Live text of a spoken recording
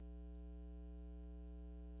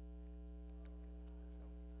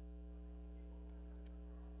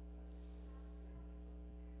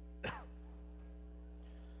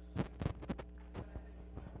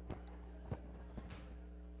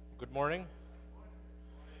Good morning.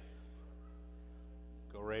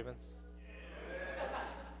 Go Ravens.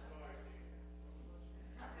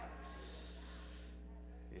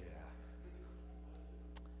 Yeah.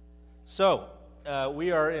 So,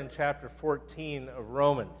 we are in chapter 14 of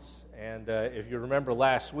Romans. And if you remember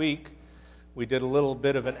last week, we did a little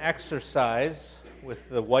bit of an exercise with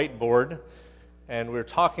the whiteboard, and we were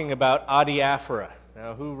talking about adiaphora.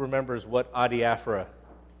 Now, who remembers what adiaphora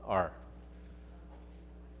are?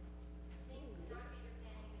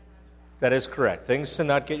 That is correct. Things to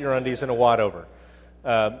not get your undies in a wad over.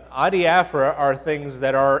 Adiaphora are things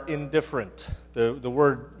that are indifferent. The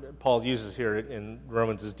word Paul uses here in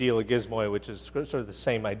Romans is dialogismoi, which is sort of the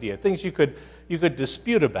same idea. Things you could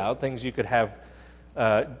dispute about, things you could have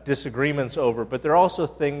disagreements over, but there are also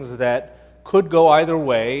things that could go either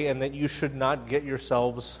way and that you should not get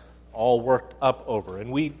yourselves all worked up over.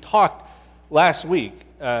 And we talked last week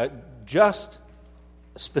just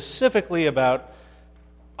specifically about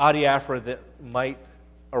adiaphora that might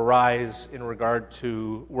arise in regard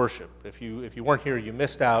to worship. If you weren't here, you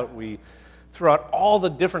missed out. We threw out all the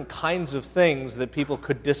different kinds of things that people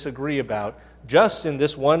could disagree about just in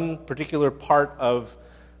this one particular part of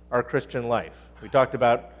our Christian life. We talked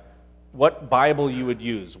about what Bible you would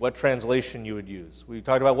use, what translation you would use. We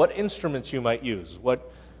talked about what instruments you might use,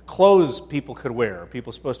 what clothes people could wear. Are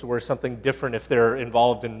people supposed to wear something different if they're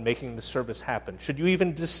involved in making the service happen? Should you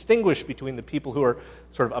even distinguish between the people who are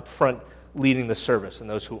sort of up front leading the service and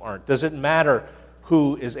those who aren't? Does it matter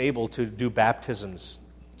who is able to do baptisms,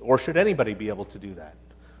 or should anybody be able to do that?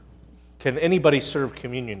 Can anybody serve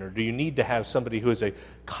communion, or do you need to have somebody who is a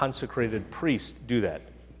consecrated priest do that?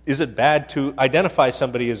 Is it bad to identify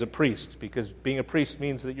somebody as a priest? Because being a priest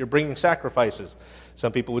means that you're bringing sacrifices.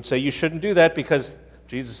 Some people would say you shouldn't do that because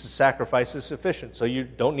Jesus' sacrifice is sufficient, so you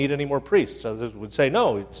don't need any more priests. Others would say,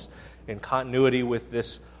 no, it's in continuity with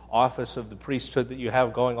this office of the priesthood that you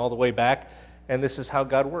have going all the way back, and this is how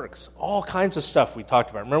God works. All kinds of stuff we talked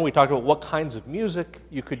about. Remember, we talked about what kinds of music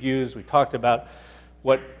you could use. We talked about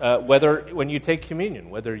whether, when you take communion,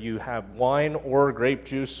 whether you have wine or grape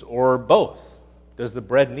juice or both. Does the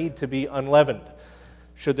bread need to be unleavened?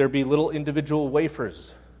 Should there be little individual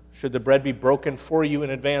wafers? Should the bread be broken for you in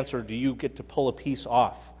advance, or do you get to pull a piece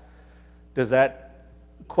off? Does that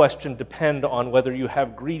question depend on whether you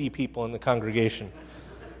have greedy people in the congregation?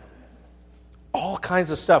 All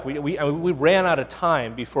kinds of stuff. We ran out of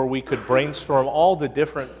time before we could brainstorm all the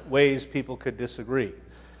different ways people could disagree.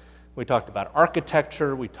 We talked about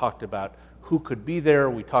architecture. We talked about who could be there.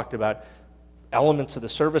 We talked about elements of the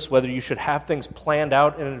service, whether you should have things planned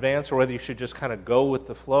out in advance or whether you should just kind of go with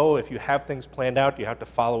the flow. If you have things planned out, do you have to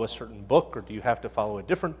follow a certain book, or do you have to follow a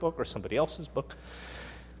different book or somebody else's book?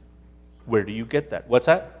 Where do you get that? What's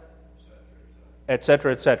that? Et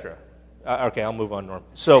cetera, et cetera. Okay, I'll move on, Norm.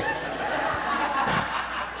 So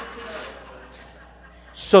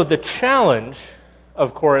the challenge,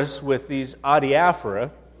 of course, with these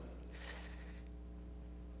adiaphora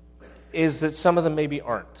is that some of them maybe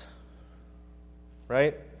aren't.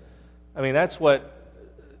 Right? I mean, that's what,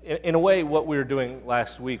 in a way, what we were doing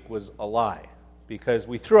last week was a lie, because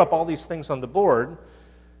we threw up all these things on the board,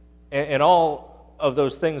 and all of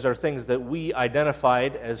those things are things that we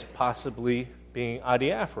identified as possibly being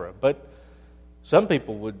adiaphora. But some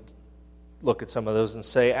people would look at some of those and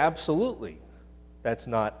say, absolutely, that's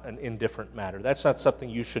not an indifferent matter. That's not something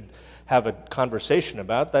you should have a conversation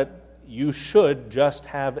about. That you should just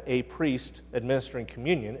have a priest administering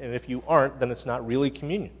communion, and if you aren't, then it's not really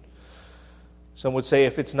communion. Some would say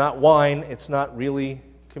if it's not wine, it's not really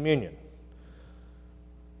communion.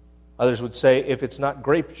 Others would say if it's not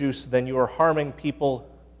grape juice, then you are harming people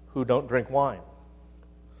who don't drink wine.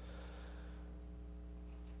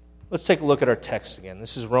 Let's take a look at our text again.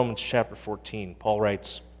 This is Romans chapter 14. Paul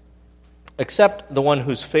writes, "Except the one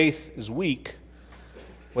whose faith is weak,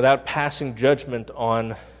 without passing judgment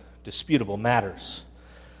on disputable matters.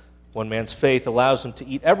 One man's faith allows him to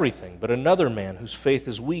eat everything, but another man whose faith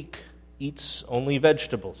is weak eats only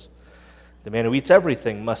vegetables. The man who eats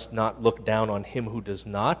everything must not look down on him who does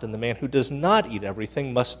not, and the man who does not eat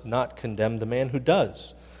everything must not condemn the man who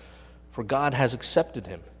does, for God has accepted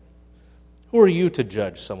him. Who are you to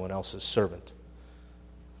judge someone else's servant?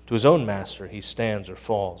 To his own master he stands or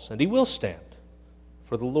falls, and he will stand,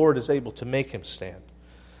 for the Lord is able to make him stand.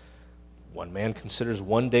 One man considers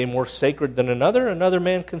one day more sacred than another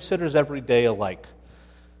man considers every day alike.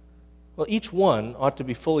 Well, each one ought to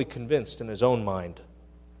be fully convinced in his own mind.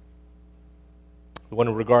 The one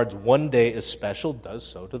who regards one day as special does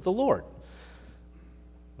so to the Lord.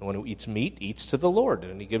 The one who eats meat eats to the Lord,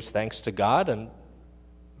 and he gives thanks to God, and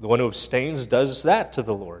the one who abstains does that to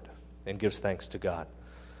the Lord and gives thanks to God.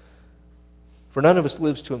 For none of us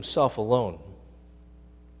lives to himself alone,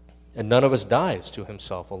 and none of us dies to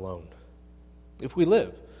himself alone. If we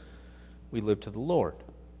live to the Lord.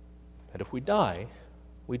 And if we die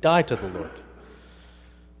to the Lord.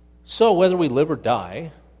 So whether we live or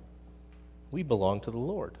die, we belong to the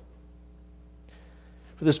Lord.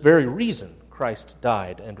 For this very reason, Christ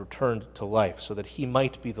died and returned to life, so that he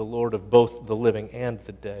might be the Lord of both the living and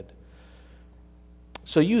the dead.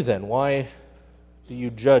 So you then, why do you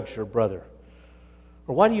judge your brother?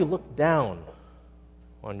 Or why do you look down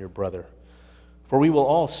on your brother? For we will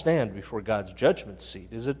all stand before God's judgment seat.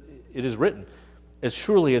 It is written, "As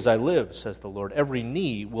surely as I live, says the Lord, every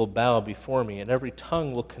knee will bow before me, and every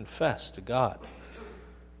tongue will confess to God."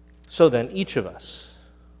 So then, each of us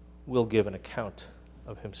will give an account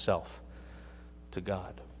of himself to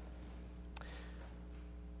God.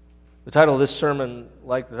 The title of this sermon,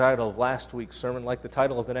 like the title of last week's sermon, like the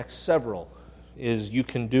title of the next several, is "You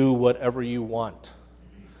Can Do Whatever You Want."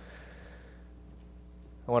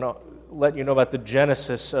 I want to let you know about the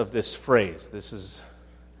genesis of this phrase. This is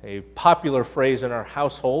a popular phrase in our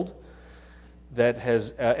household that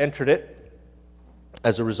has entered it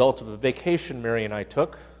as a result of a vacation Mary and I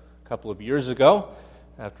took a couple of years ago.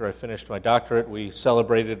 After I finished my doctorate, we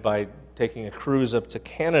celebrated by taking a cruise up to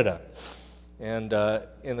Canada. And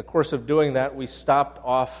in the course of doing that, we stopped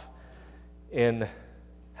off in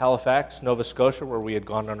Halifax, Nova Scotia, where we had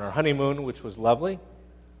gone on our honeymoon, which was lovely,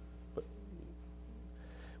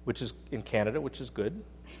 which is in Canada, which is good.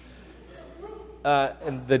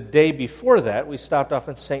 And the day before that, we stopped off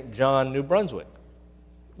in St. John, New Brunswick,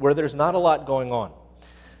 where there's not a lot going on.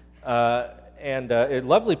 And a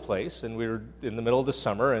lovely place, and we were in the middle of the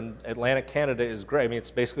summer, and Atlantic Canada is great. I mean,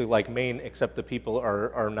 it's basically like Maine, except the people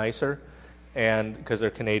are nicer, and because they're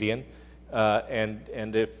Canadian.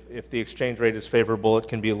 And if the exchange rate is favorable, it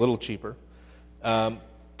can be a little cheaper.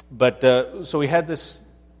 So we had this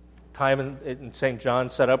time in St. John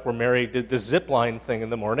set up where Mary did the zip line thing in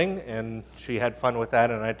the morning, and she had fun with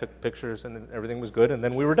that, and I took pictures, and everything was good, and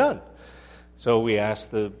then we were done. So we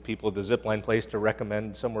asked the people at the zip line place to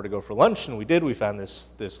recommend somewhere to go for lunch, and we did. We found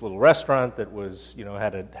this little restaurant that was,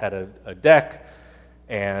 had a deck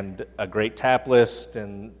and a great tap list,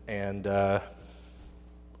 and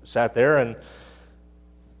sat there, and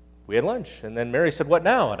we had lunch. And then Mary said, "What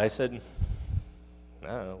now?" And I said, "I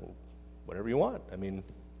don't know, whatever you want. I mean,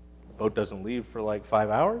 the boat doesn't leave for like 5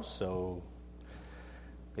 hours, so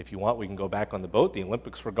if you want, we can go back on the boat. The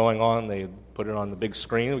Olympics were going on. They put it on the big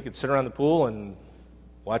screen. We could sit around the pool and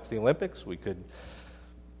watch the Olympics. We could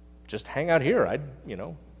just hang out here. I'd,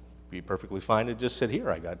 be perfectly fine to just sit here.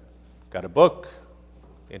 I got a book,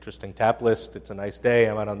 interesting tap list. It's a nice day.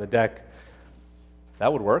 I'm out on the deck.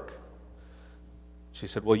 That would work." She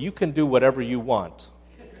said, "Well, you can do whatever you want."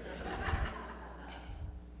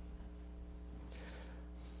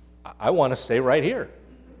 I want to stay right here.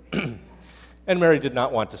 And Mary did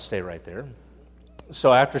not want to stay right there.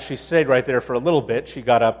 So after she stayed right there for a little bit, she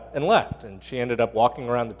got up and left. And she ended up walking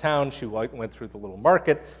around the town. She went through the little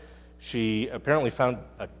market. She apparently found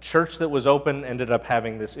a church that was open, ended up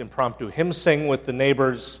having this impromptu hymn sing with the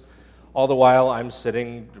neighbors. All the while, I'm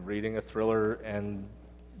sitting, reading a thriller and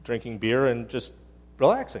drinking beer and just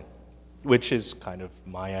relaxing, which is kind of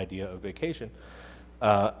my idea of vacation.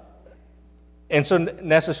 And so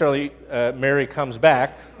necessarily, Mary comes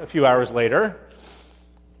back a few hours later,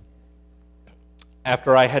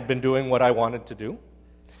 after I had been doing what I wanted to do,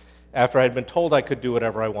 after I had been told I could do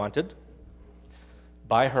whatever I wanted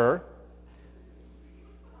by her,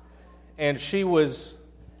 and she was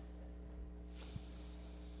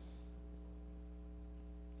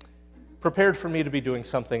prepared for me to be doing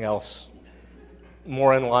something else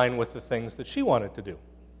more in line with the things that she wanted to do.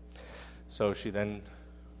 So she then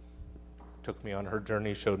took me on her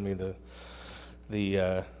journey, showed me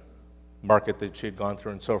the market that she had gone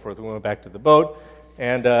through and so forth. We went back to the boat,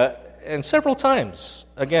 and several times,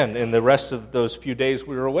 again, in the rest of those few days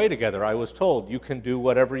we were away together, I was told, "You can do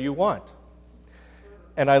whatever you want."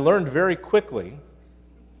 And I learned very quickly,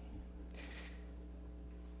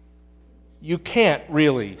 you can't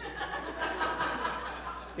really,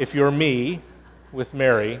 if you're me with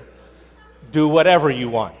Mary, do whatever you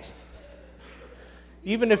want.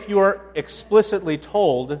 Even if you are explicitly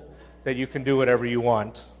told that you can do whatever you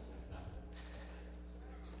want,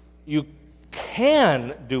 you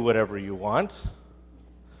can do whatever you want,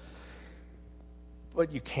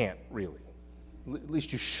 but you can't really. At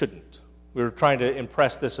least you shouldn't. We were trying to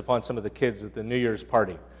impress this upon some of the kids at the New Year's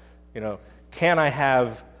party. Can I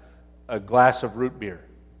have a glass of root beer?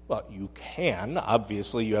 Well, you can.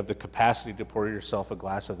 Obviously, you have the capacity to pour yourself a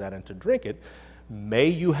glass of that and to drink it. May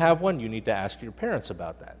you have one? You need to ask your parents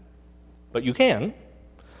about that. But you can.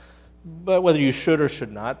 But whether you should or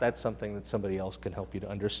should not, that's something that somebody else can help you to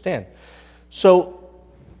understand. So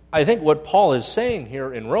I think what Paul is saying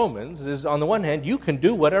here in Romans is, on the one hand, you can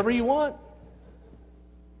do whatever you want.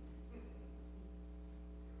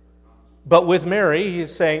 But with Mary,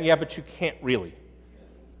 he's saying, yeah, but you can't really.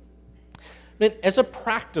 I mean, as a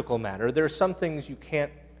practical matter, there are some things you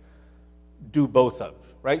can't do both of,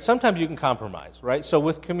 right? Sometimes you can compromise, right? So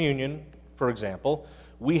with communion, for example,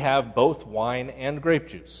 we have both wine and grape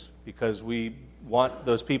juice because we want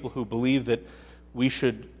those people who believe that we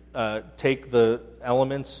should take the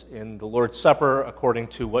elements in the Lord's Supper according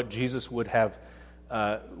to what Jesus would have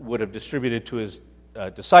distributed to his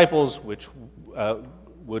disciples, which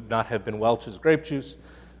would not have been Welch's grape juice.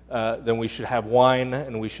 Then we should have wine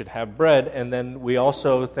and we should have bread. And then we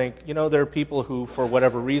also think, there are people who, for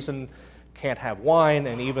whatever reason, can't have wine,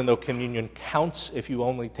 and even though communion counts if you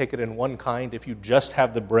only take it in one kind, if you just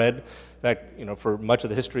have the bread, in fact, for much of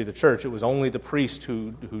the history of the church, it was only the priest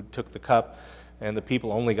who took the cup, and the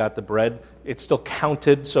people only got the bread. It still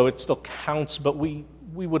counted, so it still counts, but we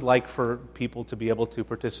would like for people to be able to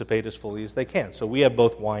participate as fully as they can. So we have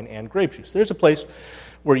both wine and grape juice. There's a place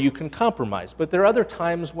where you can compromise, but there are other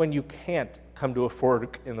times when you can't come to a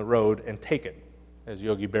fork in the road and take it, as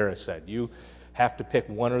Yogi Berra said. You have to pick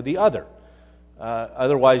one or the other.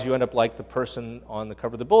 Otherwise, you end up like the person on the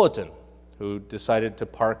cover of the bulletin who decided to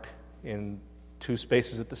park in two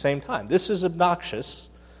spaces at the same time. This is obnoxious,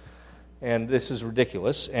 and this is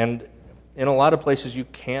ridiculous, and in a lot of places you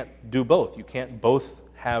can't do both. You can't both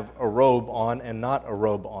have a robe on and not a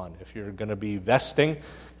robe on. If you're going to be vesting,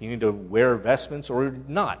 you need to wear vestments or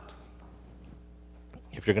not.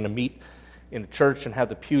 If you're going to meet in a church and have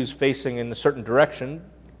the pews facing in a certain direction,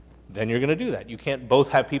 then you're going to do that. You can't both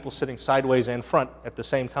have people sitting sideways and front at the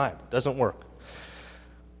same time. It doesn't work.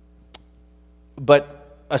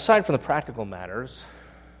 But aside from the practical matters,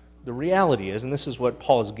 the reality is, and this is what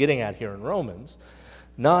Paul is getting at here in Romans,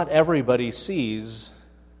 not everybody sees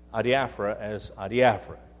adiaphora as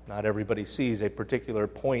adiaphora. Not everybody sees a particular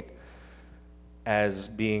point as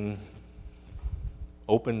being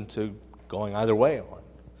open to going either way on.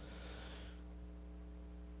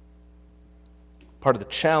 Part of the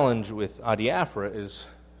challenge with adiaphora is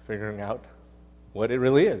figuring out what it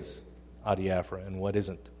really is, adiaphora, and what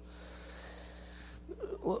isn't.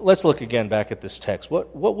 Let's look again back at this text.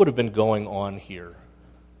 What would have been going on here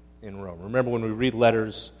in Rome? Remember when we read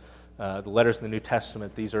letters, the letters in the New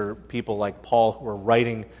Testament, these are people like Paul who are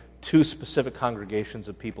writing to specific congregations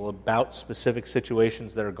of people about specific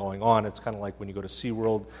situations that are going on. It's kind of like when you go to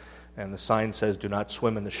SeaWorld and the sign says, do not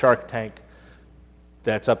swim in the shark tank.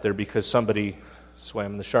 That's up there because somebody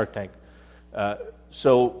swam in the shark tank.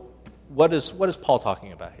 So what is Paul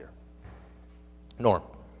talking about here? Norm.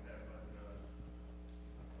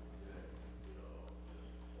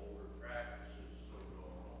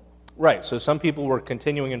 Right, so some people were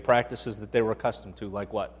continuing in practices that they were accustomed to,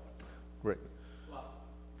 like what? Rick. Well,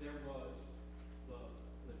 there was,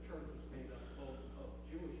 the church was made up both of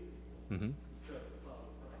Jewish people, Mm-hmm. the church of follow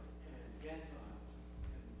Christ, and Gentiles,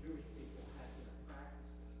 and the Jewish people had their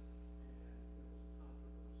practices, and there was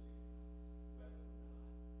controversy whether or not Gentiles.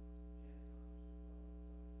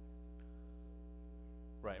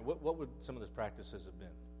 Right, what would some of those practices have been?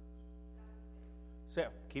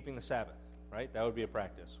 Keeping the Sabbath. Right? That would be a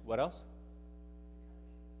practice. What else?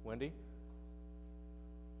 Wendy?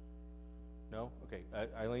 No? Okay.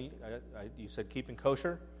 Eileen, you said keeping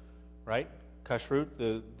kosher, right? Kashrut,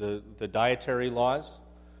 the dietary laws,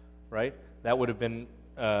 right? That would have been,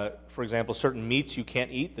 for example, certain meats you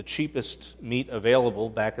can't eat. The cheapest meat available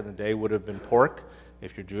back in the day would have been pork.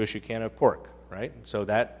 If you're Jewish, you can't have pork, right? So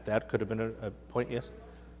that could have been a point, yes?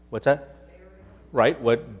 What's that? Right.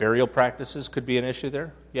 What burial practices could be an issue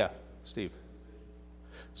there? Yeah, Steve.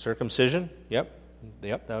 Circumcision, yep,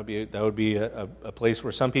 that would be a place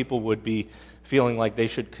where some people would be feeling like they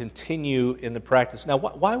should continue in the practice. Now,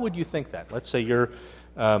 why would you think that? Let's say you're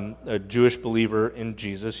a Jewish believer in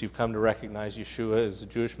Jesus. You've come to recognize Yeshua as the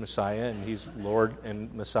Jewish Messiah, and he's Lord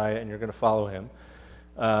and Messiah, and you're going to follow him.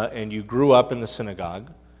 And you grew up in the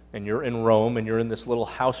synagogue, and you're in Rome, and you're in this little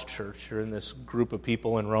house church. You're in this group of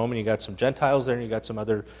people in Rome, and you got some Gentiles there, and you got some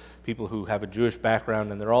other people who have a Jewish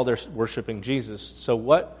background, and they're all there worshiping Jesus. So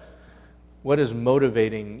what is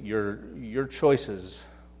motivating your choices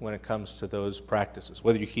when it comes to those practices?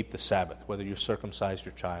 Whether you keep the Sabbath, whether you circumcise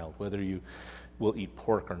your child, whether you will eat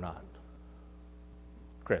pork or not.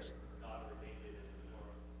 Chris?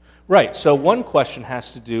 Right, so one question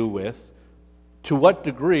has to do with, to what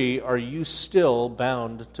degree are you still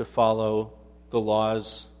bound to follow the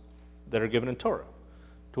laws that are given in Torah?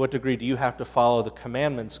 To what degree do you have to follow the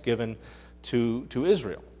commandments given to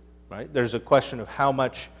Israel? Right? There's a question of how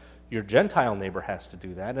much your Gentile neighbor has to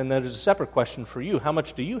do that, and then there's a separate question for you. How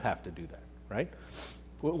much do you have to do that? Right?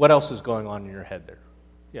 What else is going on in your head there?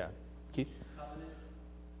 Yeah, Keith? Covenant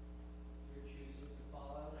you're choosing to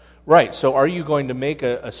follow. Right. So, are you going to make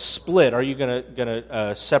a split? Are you going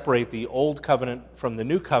to separate the old covenant from the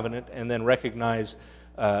new covenant, and then recognize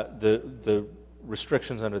the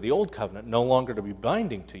restrictions under the old covenant no longer to be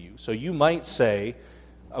binding to you? So, you might say,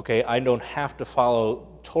 okay, I don't have to follow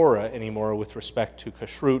Torah anymore with respect to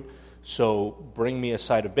kashrut, so bring me a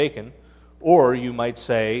side of bacon. Or you might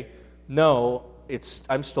say, no,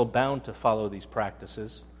 I'm still bound to follow these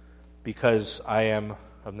practices because I am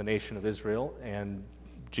of the nation of Israel, and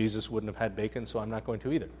Jesus wouldn't have had bacon, so I'm not going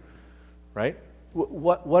to either. Right?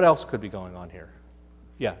 What else could be going on here?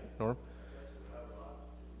 Yeah, Norm?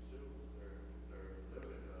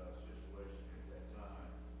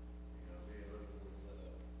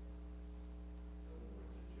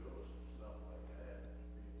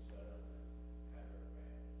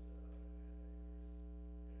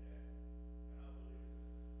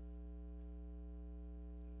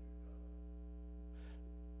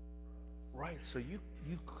 Right, so you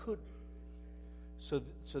could, so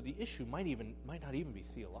the issue might not even be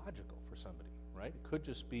theological for somebody, right? It could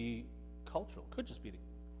just be cultural. It could just be to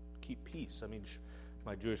keep peace. I mean,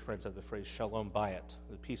 my Jewish friends have the phrase shalom bayit,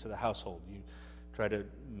 the peace of the household. You try to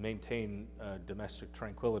maintain domestic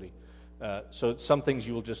tranquility. So some things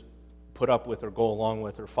you will just put up with or go along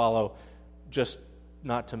with or follow, just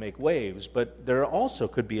not to make waves. But there also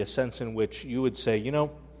could be a sense in which you would say, you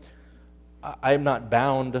know, I'm not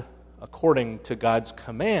bound according to God's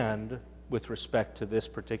command with respect to this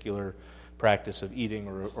particular practice of eating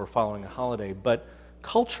or following a holiday, but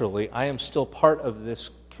culturally I am still part of this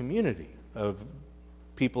community of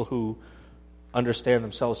people who understand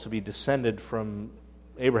themselves to be descended from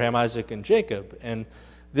Abraham, Isaac, and Jacob, and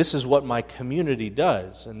this is what my community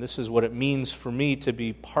does, and this is what it means for me to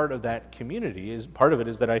be part of that community. Part of it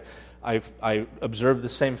is that I observe the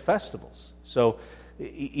same festivals. So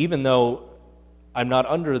even though I'm not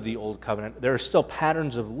under the Old Covenant, there are still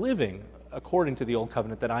patterns of living according to the Old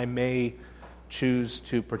Covenant that I may choose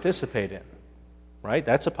to participate in. Right?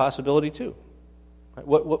 That's a possibility too. Right?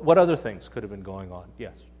 What other things could have been going on?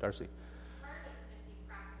 Yes, Darcy. Part of it could just be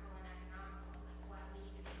practical and economical, like what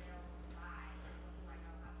meat is available to buy, and what do I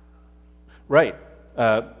know how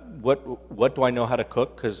to cook. Right. What do I know how to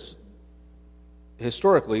cook? Because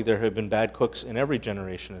historically there have been bad cooks in every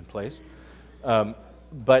generation and place.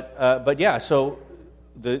 But yeah, so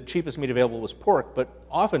the cheapest meat available was pork, but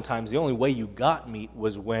oftentimes the only way you got meat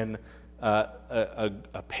was when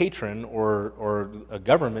a patron or a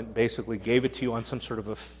government basically gave it to you on some sort of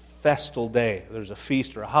a festal day. There's a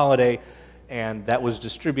feast or a holiday, and that was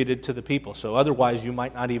distributed to the people. So otherwise you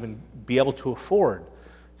might not even be able to afford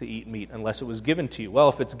to eat meat unless it was given to you. Well,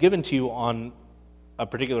 if it's given to you on a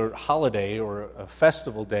particular holiday or a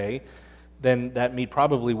festival day, then that meat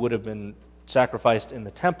probably would have been sacrificed in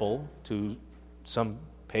the temple to some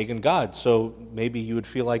pagan god. So maybe you would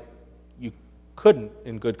feel like you couldn't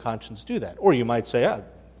in good conscience do that. Or you might say,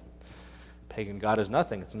 pagan god is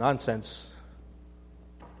nothing. It's nonsense.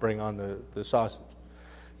 Bring on the sausage.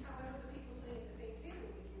 However, the people saying at the same table,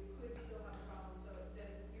 you could still have a problem so that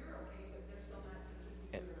you're okay, but they're still not, so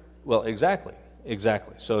it should be around. Well,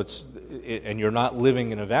 exactly. So and you're not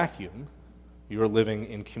living in a vacuum. You're living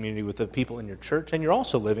in community with the people in your church, and you're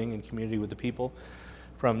also living in community with the people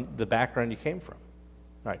from the background you came from.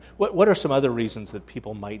 All right. What are some other reasons that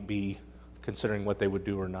people might be considering what they would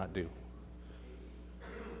do or not do?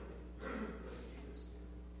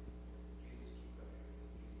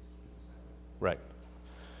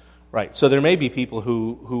 Right. So there may be people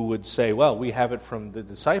who would say, well, we have it from the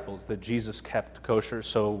disciples that Jesus kept kosher,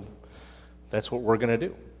 so that's what we're going to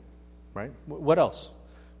do. Right? What else?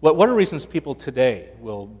 What are reasons people today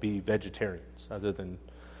will be vegetarians, other than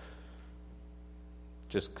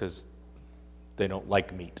just because they don't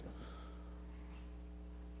like meat?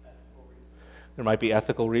 There might be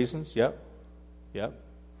ethical reasons. Yep.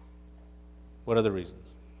 What other reasons?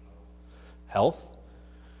 Health.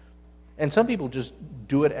 And some people just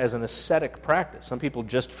do it as an ascetic practice. Some people,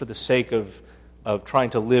 just for the sake of trying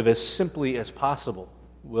to live as simply as possible,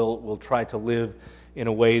 will try to live in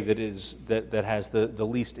a way that has the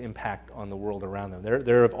least impact on the world around them.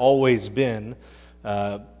 There have always been,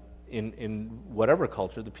 in whatever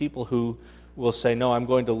culture, the people who will say, no, I'm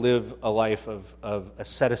going to live a life of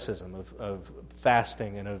asceticism, of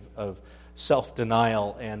fasting, and of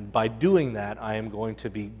self-denial, and by doing that, I am going to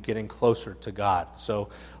be getting closer to God. So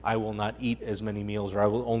I will not eat as many meals, or I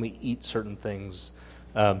will only eat certain things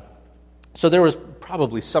So there was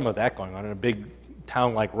probably some of that going on. In a big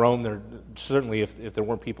town like Rome, there certainly, if there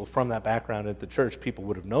weren't people from that background at the church, people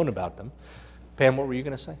would have known about them. Pam, what were you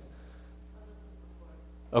going to say?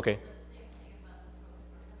 Okay.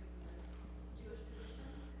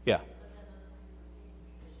 Yeah.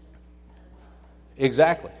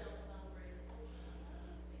 Exactly.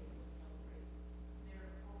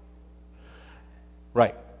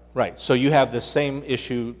 Right, right. So you have the same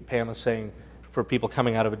issue, Pam is saying, for people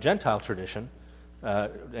coming out of a Gentile tradition,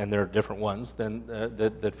 and there are different ones than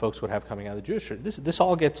that folks would have coming out of the Jewish tradition. This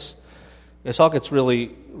all gets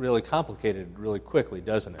really, really complicated really quickly,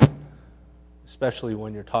 doesn't it? Especially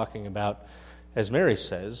when you're talking about, as Mary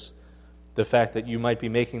says, the fact that you might be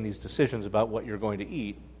making these decisions about what you're going to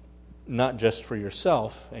eat, not just for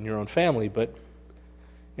yourself and your own family, but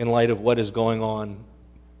in light of what is going on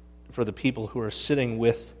for the people who are sitting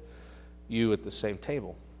with you at the same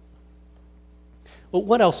table. Well,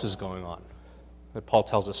 what else is going on that Paul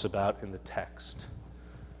tells us about in the text?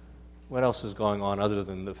 What else is going on other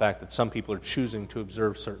than the fact that some people are choosing to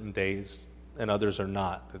observe certain days and others are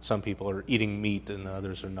not, that some people are eating meat and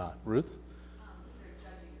others are not? Ruth? They're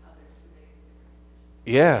judging others who make different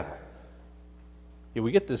decisions. Yeah,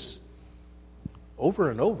 we get this over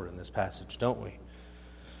and over in this passage, don't we?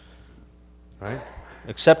 Right?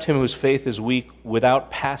 Accept him whose faith is weak without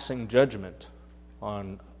passing judgment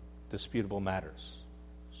on disputable matters.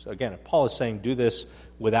 So again, if Paul is saying do this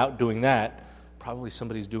without doing that, probably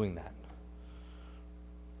somebody's doing that.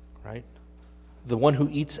 Right? The one who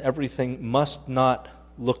eats everything must not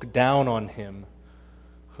look down on him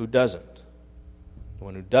who doesn't. The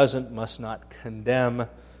one who doesn't must not condemn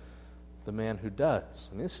the man who does.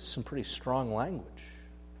 I mean, this is some pretty strong language.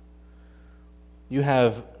 You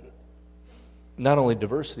have not only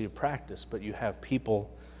diversity of practice, but you have people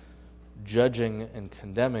judging and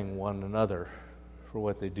condemning one another for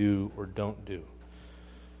what they do or don't do.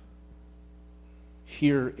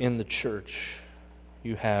 Here in the church,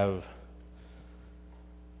 you have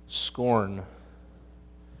scorn,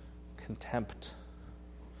 contempt,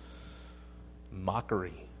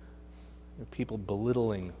 mockery, people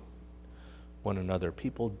belittling one another,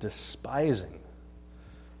 people despising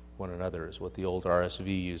one another is what the old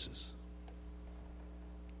RSV uses.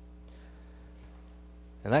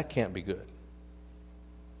 And that can't be good.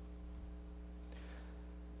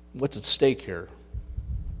 What's at stake here?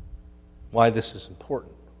 Why this is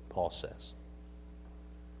important, Paul says,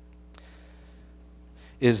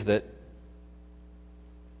 is that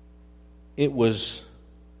it was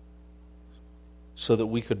so that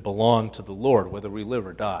we could belong to the Lord, whether we live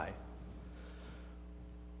or die,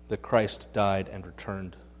 that Christ died and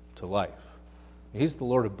returned to life. He's the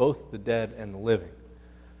Lord of both the dead and the living.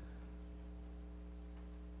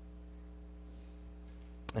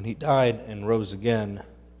 And he died and rose again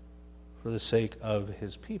for the sake of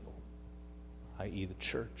his people, i.e. the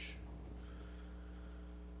church.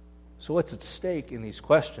 So what's at stake in these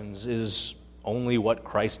questions is only what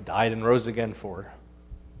Christ died and rose again for.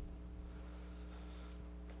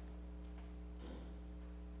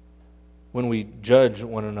 When we judge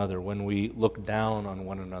one another, when we look down on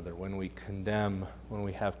one another, when we condemn, when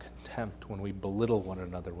we have contempt, when we belittle one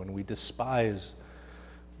another, when we despise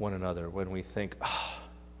one another, when we think,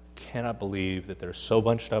 cannot believe that they're so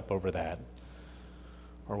bunched up over that,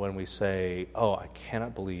 or when we say, I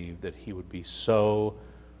cannot believe that he would be so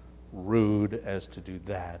rude as to do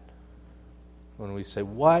that, when we say,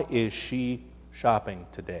 why is she shopping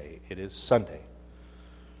today? It is Sunday.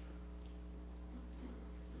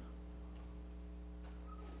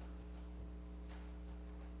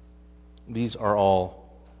 These are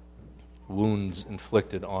all wounds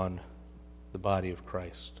inflicted on the body of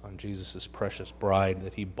Christ, on Jesus' precious bride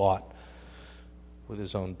that he bought with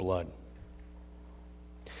his own blood.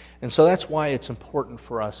 And so that's why it's important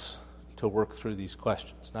for us to work through these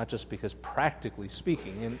questions, not just because practically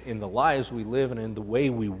speaking, in the lives we live and in the way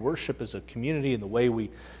we worship as a community, in the way we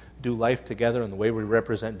do life together, and the way we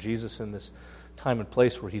represent Jesus in this time and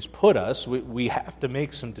place where he's put us, we have to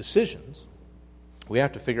make some decisions. We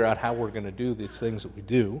have to figure out how we're going to do these things that we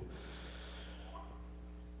do.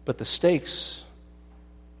 But the stakes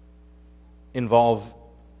involve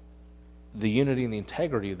the unity and the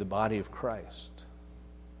integrity of the body of Christ.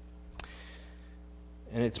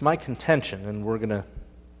 And it's my contention, and we're going to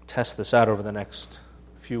test this out over the next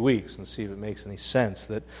few weeks and see if it makes any sense,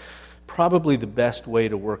 that probably the best way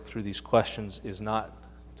to work through these questions is not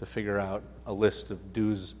to figure out a list of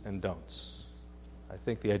do's and don'ts. I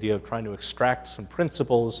think the idea of trying to extract some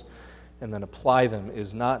principles and then apply them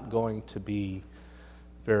is not going to be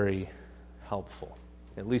very helpful.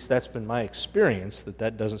 At least that's been my experience,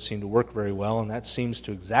 that doesn't seem to work very well, and that seems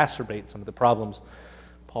to exacerbate some of the problems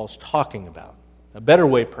Paul's talking about. A better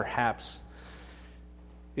way, perhaps,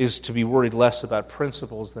 is to be worried less about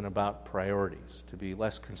principles than about priorities, to be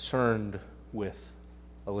less concerned with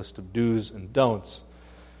a list of do's and don'ts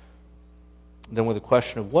than with the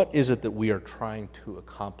question of what is it that we are trying to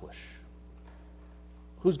accomplish?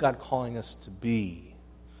 Who's God calling us to be?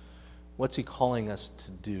 What's He calling us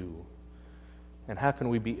to do? And how can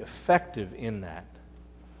we be effective in that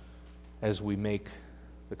as we make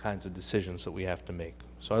the kinds of decisions that we have to make?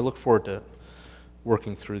 So I look forward to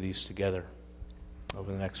working through these together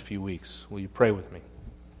over the next few weeks. Will you pray with me?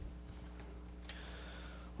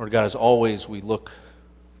 Lord God, as always, we look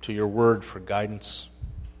to your word for guidance.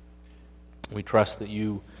 We trust that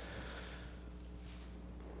you,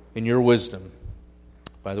 in your wisdom,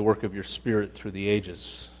 by the work of your Spirit through the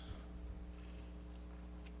ages,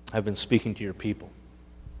 have been speaking to your people.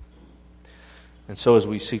 And so as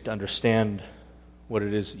we seek to understand what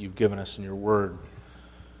it is that you've given us in your word,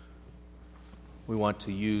 we want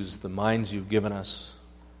to use the minds you've given us.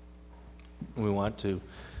 We want to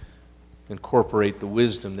incorporate the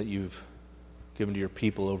wisdom that you've given to your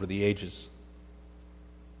people over the ages.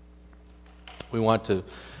 We want to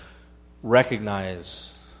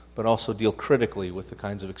recognize, but also deal critically with the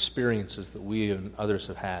kinds of experiences that we and others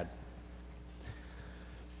have had.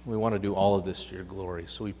 We want to do all of this to your glory.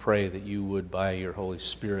 So we pray that you would, by your Holy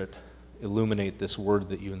Spirit, illuminate this word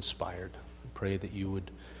that you inspired. We pray that you would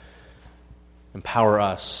empower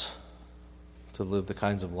us to live the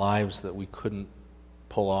kinds of lives that we couldn't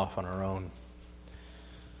pull off on our own.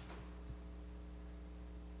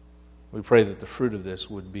 We pray that the fruit of this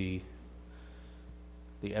would be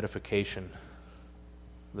the edification,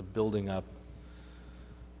 the building up,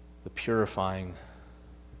 the purifying,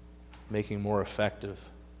 making more effective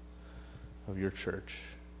of your church,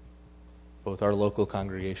 both our local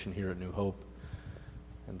congregation here at New Hope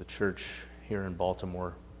and the church here in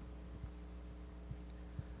Baltimore.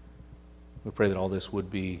 We pray that all this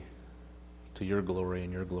would be to your glory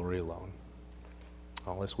and your glory alone.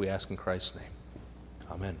 All this we ask in Christ's name.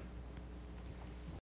 Amen.